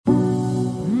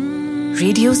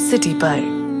Radio city पर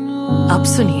अब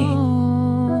सुनिए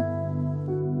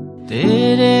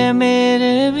तेरे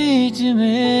मेरे बीच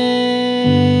में,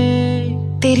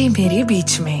 तेरे मेरे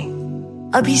बीच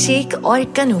में अभिषेक और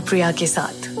कनुप्रिया के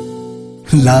साथ।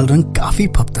 लाल रंग काफी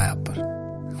फपता है आप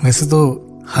पर। वैसे तो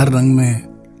हर रंग में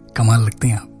कमाल लगते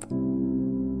हैं आप,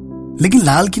 लेकिन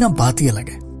लाल की ना बात ही अलग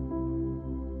है।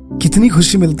 कितनी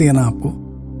खुशी मिलती है ना आपको।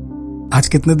 आज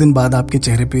कितने दिन बाद आपके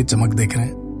चेहरे पे चमक देख रहे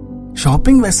हैं।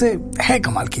 शॉपिंग वैसे है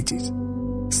कमाल की चीज,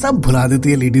 सब भुला देती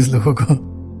है लेडीज लोगों को।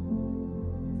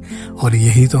 और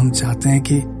यही तो हम चाहते हैं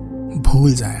कि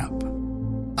भूल जाए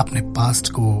आप अपने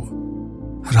पास्ट को,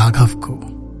 राघव को।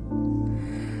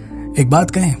 एक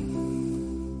बात कहें,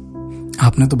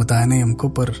 आपने तो बताया नहीं हमको,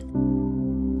 पर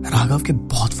राघव के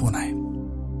बहुत फोन आए।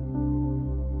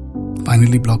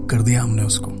 फाइनली ब्लॉक कर दिया हमने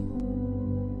उसको।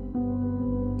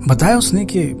 बताया उसने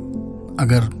कि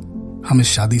अगर हम इस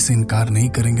शादी से इनकार नहीं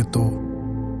करेंगे तो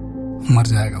मर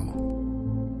जाएगा वो।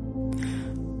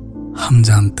 हम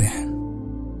जानते हैं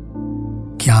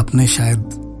कि आपने शायद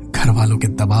घर वालों के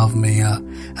दबाव में या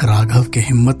राघव के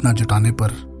हिम्मत ना जुटाने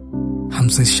पर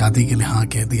हमसे शादी के लिए हाँ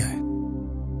कह दिया है।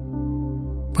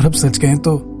 पर अब सच कहें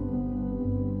तो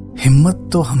हिम्मत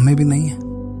तो हमें भी नहीं है,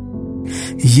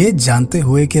 ये जानते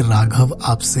हुए कि राघव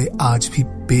आपसे आज भी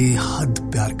बेहद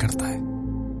प्यार करता है,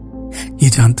 ये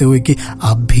जानते हुए कि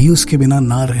आप भी उसके बिना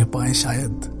ना रह पाए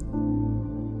शायद।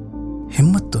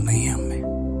 हिम्मत तो नहीं है हमें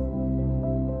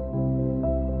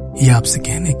ये आपसे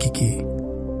कहने की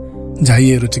कि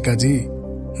जाइए रुचिका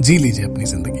जी लीजिए अपनी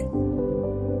जिंदगी,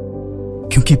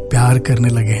 क्योंकि प्यार करने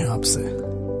लगे हैं आपसे।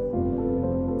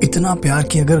 इतना प्यार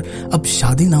कि अगर अब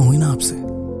शादी ना हुई ना आपसे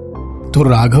तो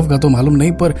राघव का तो मालूम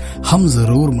नहीं, पर हम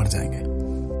जरूर मर जाएंगे।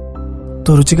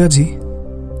 तो रुचिका जी,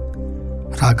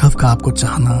 राघव का आपको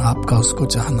चाहना, आपका उसको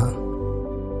चाहना,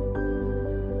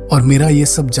 और मेरा ये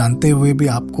सब जानते हुए भी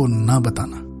आपको ना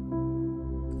बताना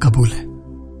कबूल है।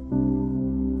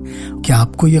 क्या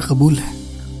आपको ये कबूल है?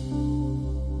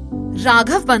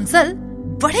 राघव बंसल,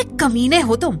 बड़े कमीने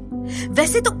हो तुम।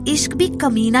 वैसे तो इश्क भी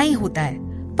कमीना ही होता है,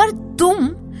 पर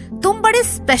तुम बड़े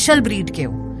स्पेशल ब्रीड के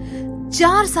हो।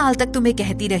 4 साल तक तुम्हें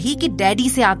कहती रही कि डैडी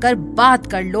से आकर बात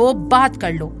कर लो,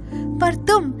 पर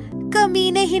तुम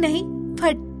कमीने ही नहीं,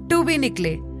 फट्टू भी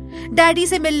निकले। डैडी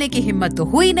से मिलने की हिम्मत तो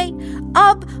हुई नहीं,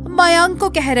 अब मयंक को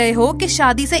कह रहे हो कि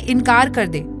शादी से इनकार कर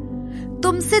दे।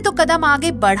 तुमसे तो कदम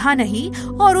आगे बढ़ा नहीं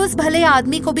और उस भले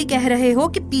आदमी को भी कह रहे हो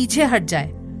कि पीछे हट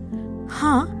जाए।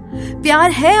 हाँ,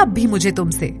 प्यार है अब भी मुझे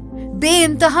तुमसे,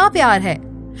 बेइंतहा प्यार है।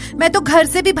 मैं तो घर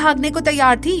से भी भागने को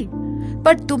तैयार थी,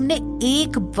 पर तुमने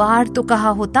एक बार तो कहा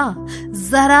होता,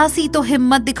 जरा सी तो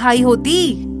हिम्मत दिखाई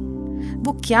होती।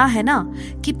 वो क्या है ना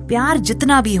कि प्यार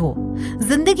जितना भी हो,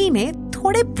 जिंदगी में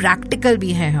थोड़े प्रैक्टिकल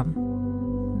भी हैं हम।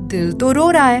 दिल तो रो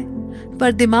रहा है,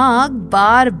 पर दिमाग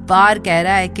बार बार कह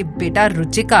रहा है कि बेटा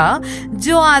रुचिका,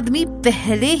 जो आदमी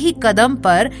पहले ही कदम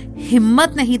पर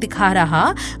हिम्मत नहीं दिखा रहा,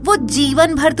 वो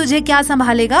जीवन भर तुझे क्या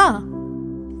संभालेगा।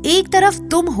 एक तरफ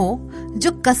तुम हो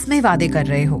जो कस्में वादे कर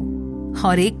रहे हो,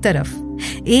 और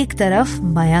एक तरफ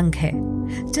मयंक है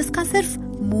जिसका सिर्फ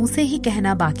मुंह से ही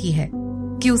कहना बाकी है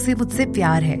कि उसे मुझसे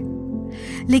प्यार है।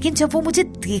 लेकिन जब वो मुझे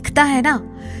देखता है ना,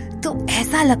 तो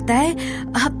ऐसा लगता है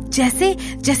अब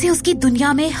जैसे उसकी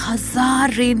दुनिया में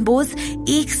 1000 रेनबोज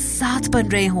एक साथ बन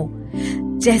रहे हो,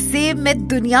 जैसे मैं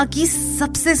दुनिया की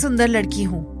सबसे सुंदर लड़की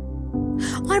हूं।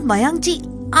 और मयंक जी,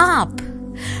 आप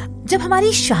जब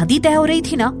हमारी शादी तय हो रही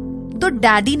थी ना, तो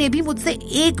डैडी ने भी मुझसे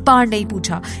एक बार नहीं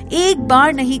पूछा, एक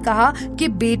बार नहीं कहा कि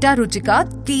बेटा रुचिका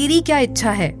तेरी क्या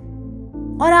इच्छा है।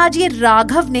 और आज ये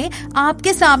राघव ने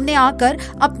आपके सामने आकर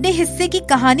अपने हिस्से की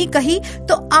कहानी कही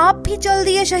तो आप भी चल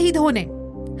दिए शहीद होने।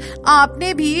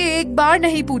 आपने भी एक बार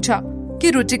नहीं पूछा कि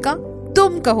रुचिका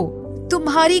तुम कहो,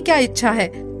 तुम्हारी क्या इच्छा है,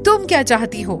 तुम क्या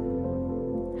चाहती हो।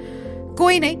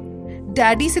 कोई नहीं,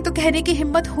 डैडी से तो कहने की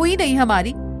हिम्मत हुई नहीं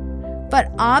हमारी,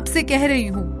 पर आपसे कह रही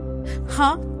हूं,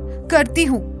 हाँ करती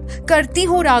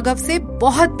हूं राघव से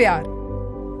बहुत प्यार,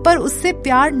 पर उससे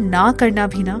प्यार ना करना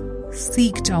भी ना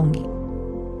सीख जाऊंगी।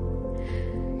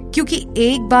 क्योंकि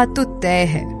एक बात तो तय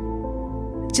है,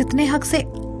 जितने हक से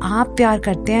आप प्यार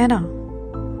करते हैं ना,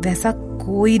 वैसा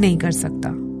कोई नहीं कर सकता।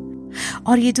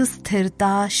 और ये जो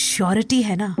स्थिरता, श्योरिटी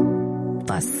है ना,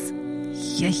 बस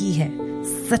यही है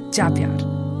सच्चा प्यार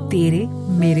तेरे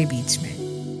मेरे बीच में।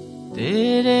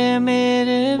 तेरे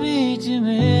मेरे बीच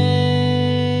में।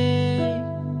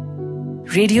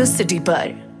 रेडियो सिटी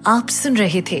पर आप सुन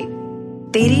रहे थे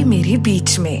तेरे मेरे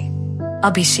बीच में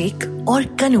अभिषेक और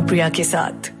कनुप्रिया के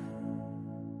साथ।